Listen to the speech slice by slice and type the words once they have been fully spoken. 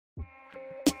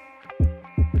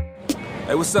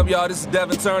Hey, what's up, y'all? This is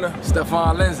Devin Turner.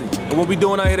 Stephon Lindsay. And what we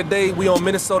doing out here today, we on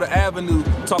Minnesota Avenue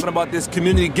talking about this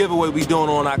community giveaway we doing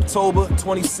on October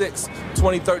 26,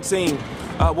 2013.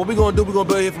 What we gonna do, we're gonna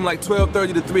be here from like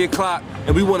 12:30 to 3 o'clock,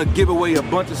 and we wanna give away a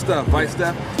bunch of stuff, right,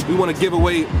 Steph? We wanna give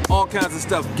away all kinds of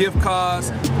stuff, gift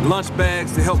cards, lunch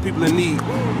bags to help people in need.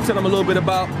 Tell them a little bit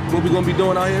about what we're gonna be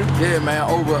doing out here. Yeah, man,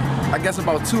 over, I guess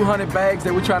about 200 bags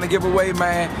that we're trying to give away,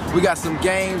 man. We got some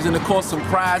games and of course some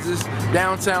prizes,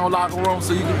 downtown locker room,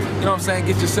 so you can, you know what I'm saying,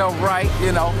 get yourself right,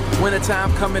 you know, winter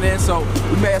time coming in, so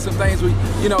we may have some things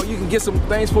you can get some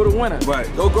things for the winter. Right.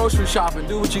 Go grocery shopping,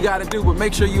 do what you gotta do, but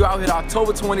make sure you out here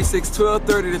October 26,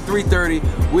 12:30 to 3:30,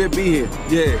 we'll be here.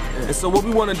 Yeah, and so what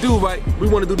we want to do, right, we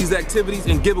want to do these activities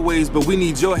and giveaways, but we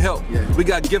need your help. Yeah. We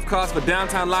got gift cards for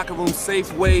downtown locker room,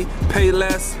 Safeway,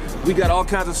 Payless. We got all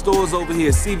kinds of stores over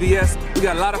here, CVS. We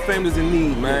got a lot of families in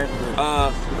need, man.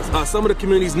 Some of the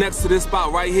communities next to this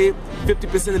spot right here,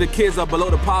 50% of the kids are below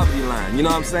the poverty line, you know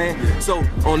what I'm saying? So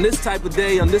on this type of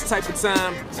day, on this type of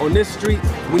time, on this street,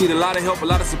 we need a lot of help, a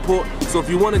lot of support. So if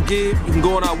you want to give, you can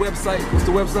go on our website. What's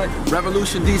the website?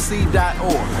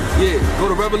 RevolutionDC.org. Yeah, go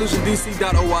to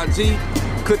revolutiondc.org.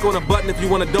 Click on a button if you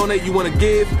want to donate, you want to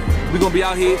give. We're going to be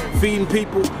out here feeding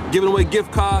people, giving away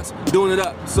gift cards, doing it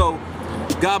up. So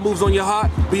God moves on your heart.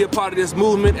 Be a part of this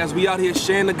movement as we out here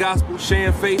sharing the gospel,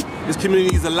 sharing faith. This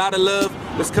community needs a lot of love.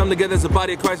 Let's come together as a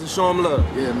body of Christ and show them love.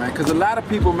 Yeah, man, because a lot of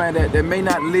people, man, that may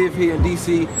not live here in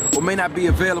D.C. or may not be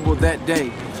available that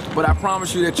day. But I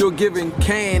promise you that your giving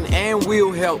can and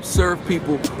will help serve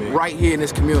people right here in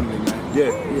this community, man.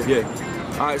 Yeah.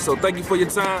 All right, so thank you for your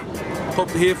time.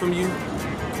 Hope to hear from you.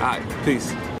 All right,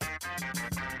 peace.